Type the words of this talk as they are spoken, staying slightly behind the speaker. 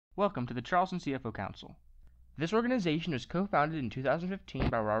Welcome to the Charleston CFO Council. This organization was co-founded in 2015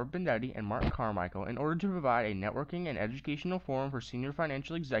 by Robert Bendetti and Mark Carmichael in order to provide a networking and educational forum for senior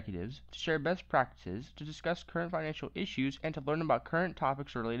financial executives to share best practices, to discuss current financial issues, and to learn about current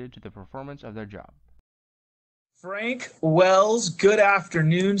topics related to the performance of their job. Frank Wells, good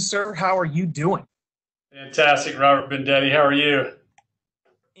afternoon, sir. How are you doing? Fantastic, Robert Bendetti. How are you?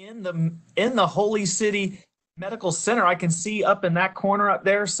 In the Holy City Medical Center, I can see up in that corner up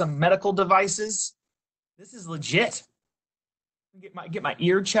there some medical devices. This is legit. Get my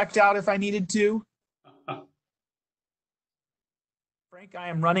ear checked out if I needed to. Frank, I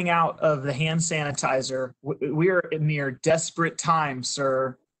am running out of the hand sanitizer. We are near desperate times,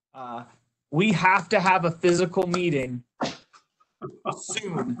 sir. We have to have a physical meeting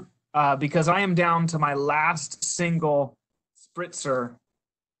soon because I am down to my last single spritzer,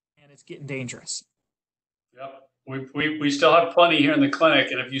 and it's getting dangerous. Yep. We still have plenty here in the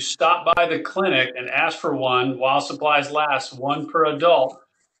clinic, and if you stop by the clinic and ask for one while supplies last, one per adult,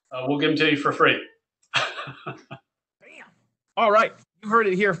 we'll give them to you for free. Bam! All right, you heard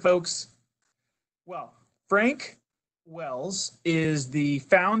it here, folks. Well, Frank Wells is the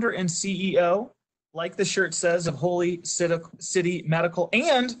founder and CEO, like the shirt says, of Holy City Medical,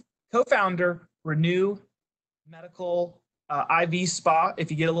 and co-founder Renew Medical IV Spa.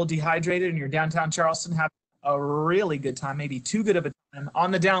 If you get a little dehydrated and you're downtown Charleston, have a really good time, maybe too good of a time, on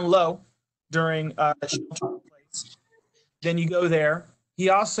the down low during shelter in place. Then you go there.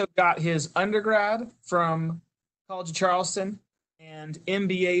 He also got his undergrad from College of Charleston and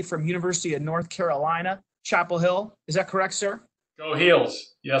MBA from University of North Carolina, Chapel Hill. Is that correct, sir? Go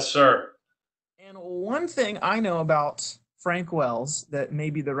Heels. Yes, sir. And one thing I know about Frank Wells that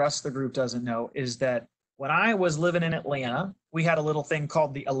maybe the rest of the group doesn't know is that when I was living in Atlanta, we had a little thing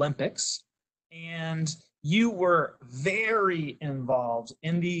called the Olympics, and you were very involved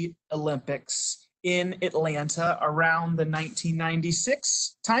in the Olympics in Atlanta around the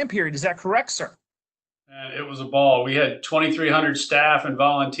 1996 time period. Is that correct, sir? And it was a ball. We had 2,300 staff and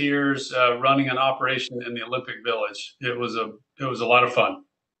volunteers running an operation in the Olympic Village. It was a lot of fun.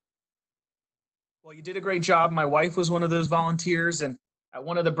 Well, you did a great job. My wife was one of those volunteers, and at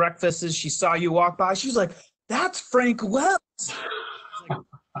one of the breakfasts, she saw you walk by. She was like, "That's Frank Wells."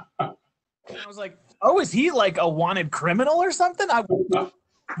 I was like, "Oh, is he like a wanted criminal or something?" I would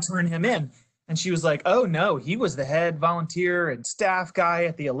turn him in. And she was like, "Oh, no, he was the head volunteer and staff guy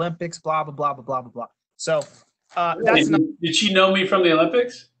at the Olympics, blah, blah, blah, blah, blah, blah, blah." So Really? Did she know me from the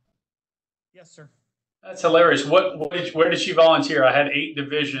Olympics? Yes, sir. That's hilarious. Where did she volunteer? I had 8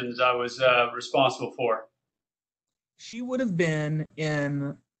 divisions I was responsible for. She would have been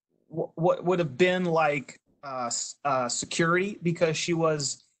in what would have been like security, because she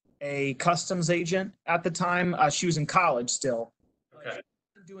was a customs agent at the time. She was in college still. Okay.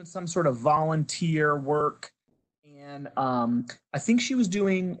 Doing some sort of volunteer work. And I think she was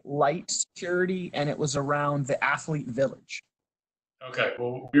doing light security, and it was around the Athlete Village. Okay,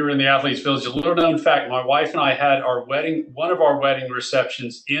 well, we were in the Athletes Village. A little known fact, my wife and I had one of our wedding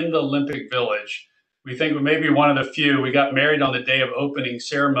receptions in the Olympic Village. We think we may be one of the few. We got married on the day of opening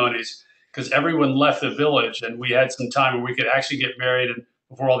ceremonies because everyone left the village, and we had some time where we could actually get married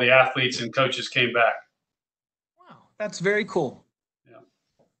before all the athletes and coaches came back. Wow, that's very cool. Yeah.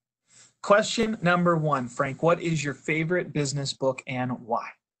 Question number 1, Frank, what is your favorite business book and why?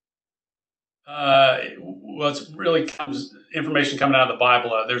 Well, it's really information coming out of the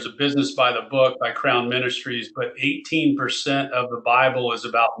Bible. There's a Business by the Book by Crown Ministries, but 18% of the Bible is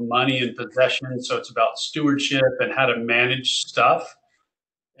about money and possession. So it's about stewardship and how to manage stuff.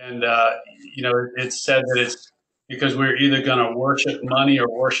 And, it's said that it's because we're either going to worship money or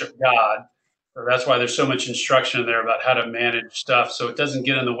worship God. So that's why there's so much instruction in there about how to manage stuff, so it doesn't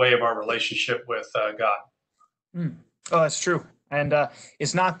get in the way of our relationship with God. Oh, that's true. And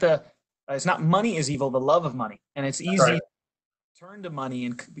it's not money is evil, the love of money. And it's easy to turn to money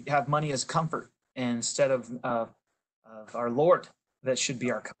and have money as comfort instead of our Lord that should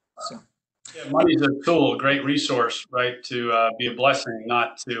be our comfort. So. Yeah, money is a tool, a great resource, right, to be a blessing,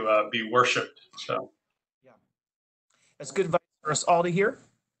 not to be worshipped. So, yeah, that's good advice for us all to hear.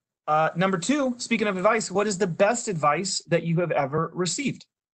 Number 2, speaking of advice, what is the best advice that you have ever received?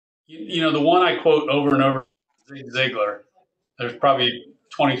 The one I quote over and over, Zig Ziglar. There's probably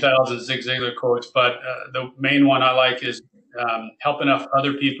 20,000 Zig Ziglar quotes, but the main one I like is help enough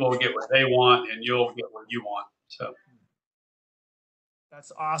other people get what they want, and you'll get what you want. So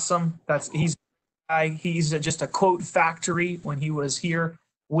that's awesome. He's just a quote factory when he was here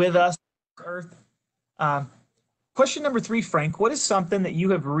with us on Earth. Question number 3, Frank, what is something that you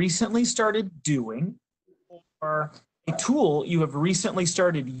have recently started doing or tool you have recently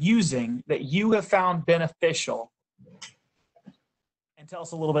started using that you have found beneficial? And tell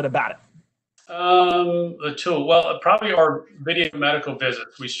us a little bit about it. The tool, well, probably our video medical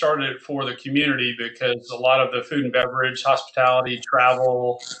visits. We started it for the community because a lot of the food and beverage, hospitality,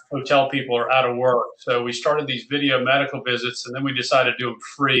 travel, hotel people are out of work. So we started these video medical visits, and then we decided to do them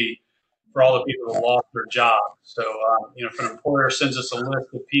free for all the people that lost their jobs. So, if an employer sends us a list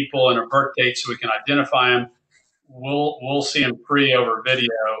of people and a birth date so we can identify them, we'll see them free over video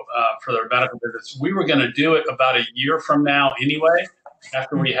for their medical visits. We were going to do it about a year from now anyway,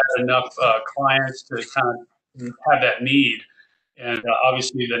 after we had enough clients to kind of have that need. And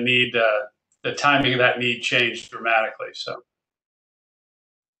obviously the timing of that need changed dramatically. So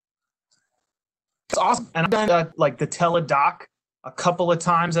it's awesome. And I've done like the teledoc a couple of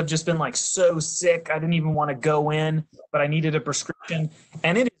times. I've just been like so sick. I didn't even want to go in, but I needed a prescription.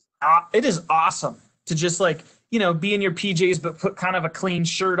 And it is awesome to just like, be in your PJs, but put kind of a clean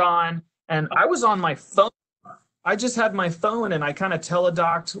shirt on. And I was on my phone. I just had my phone and I kind of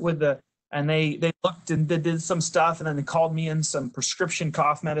teledoced and they looked and they did some stuff and then they called me in some prescription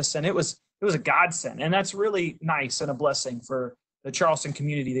cough medicine. It was a godsend. And that's really nice and a blessing for the Charleston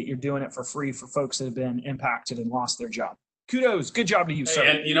community that you're doing it for free for folks that have been impacted and lost their job. Kudos. Good job to you, sir.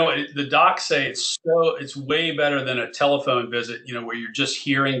 And the docs say it's way better than a telephone visit, where you're just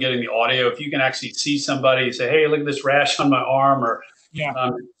hearing, getting the audio. If you can actually see somebody, say, hey, look at this rash on my arm, or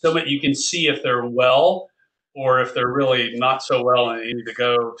so that you can see if they're well or if they're really not so well and they need to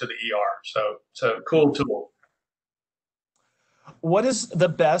go to the ER. So cool tool. What is the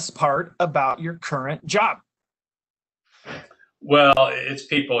best part about your current job? Well, it's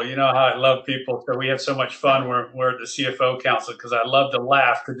people. You know how I love people. So we have so much fun. We're at the CFO Council because I love to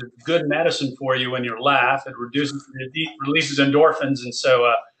laugh, because it's good medicine for you when you laugh. It releases endorphins. And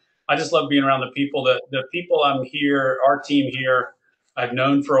so I just love being around the people. The people I'm here, our team here, I've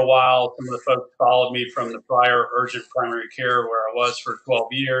known for a while. Some of the folks followed me from the prior urgent primary care where I was for 12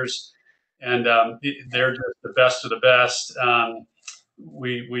 years. And they're just the best of the best.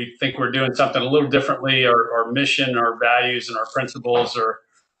 We think we're doing something a little differently. Our mission, our values, and our principles are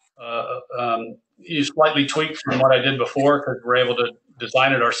slightly tweaked from what I did before because we're able to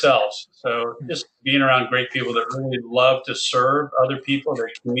design it ourselves. So just being around great people that really love to serve other people, they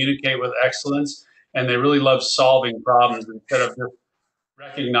communicate with excellence, and they really love solving problems instead of just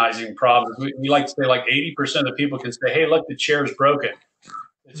recognizing problems. We like to say like 80% of the people can say, hey, look, the chair's broken.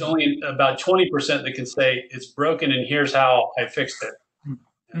 It's only about 20% that can say it's broken and here's how I fixed it.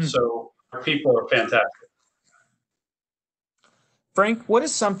 And so our people are fantastic. Frank, what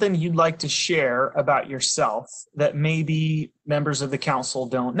is something you'd like to share about yourself that maybe members of the council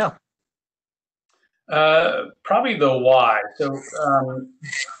don't know? Probably the why. So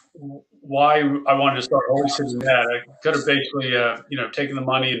why I wanted to start Holy City Med. I could have basically, taken the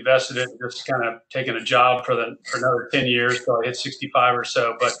money, invested it, and just kind of taken a job for another 10 years till I hit 65 or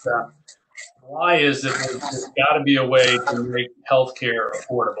so. But why is that there's got to be a way to make healthcare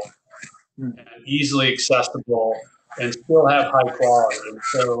affordable and easily accessible and still have high quality. And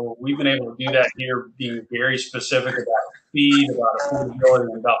so we've been able to do that here, being very specific about speed, about affordability,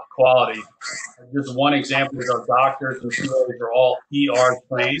 and about quality. Just one example is our doctors and CEOs are all ER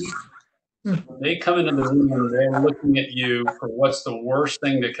trained. When they come into the room, they're looking at you for what's the worst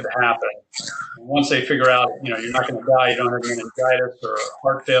thing that could happen. And once they figure out, you're not going to die, you don't have meningitis or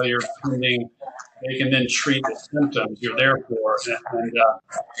heart failure pending, they can then treat the symptoms you're there for. And it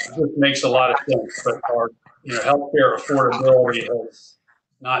just makes a lot of sense. But our healthcare affordability has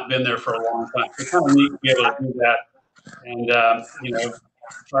not been there for a long time. So it's kind of neat to be able to do that and,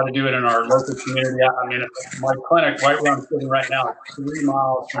 try to do it in our local community. I mean, my clinic, right where I'm sitting right now, is 3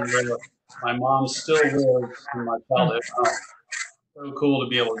 miles from where my mom still lives in my childhood home. So cool to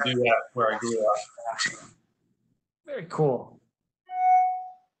be able to do that where I grew up. Very cool.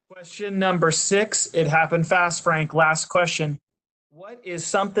 Question number 6. It happened fast, Frank. Last question. What is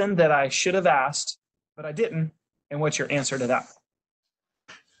something that I should have asked, but I didn't? And what's your answer to that?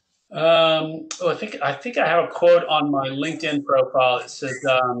 I think I have a quote on my LinkedIn profile that says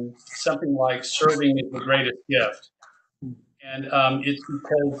something like "Serving is the greatest gift," and it's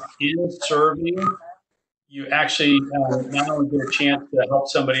because in serving, you actually not only get a chance to help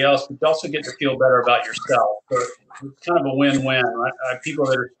somebody else, but you also get to feel better about yourself. So it's kind of a win-win. Right? People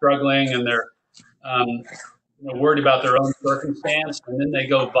that are struggling and they're worried about their own circumstance, and then they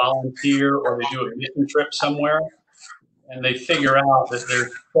go volunteer or they do a mission trip somewhere. And they figure out that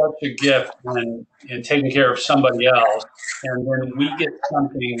there's such a gift in taking care of somebody else, and then we get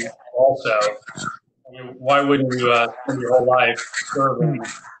something also. I mean, why wouldn't you spend your whole life serving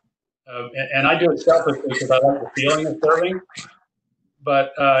And I do it selfishly because I like the feeling of serving.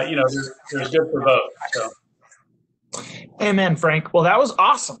 But there's good for both. So. Amen, Frank. Well, that was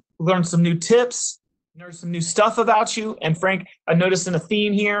awesome. We learned some new tips, learned some new stuff about you. And Frank, I noticed in a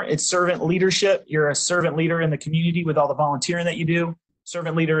theme here, it's servant leadership. You're a servant leader in the community with all the volunteering that you do,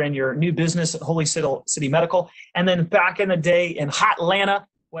 servant leader in your new business at Holy City Medical. And then back in the day in hot Atlanta,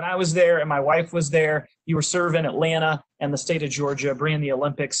 when I was there and my wife was there, you were serving Atlanta and the state of Georgia, bringing the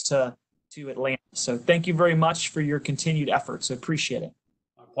Olympics to Atlanta. So thank you very much for your continued efforts. I appreciate it.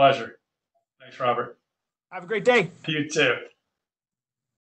 My pleasure. Thanks, Robert. Have a great day. You too.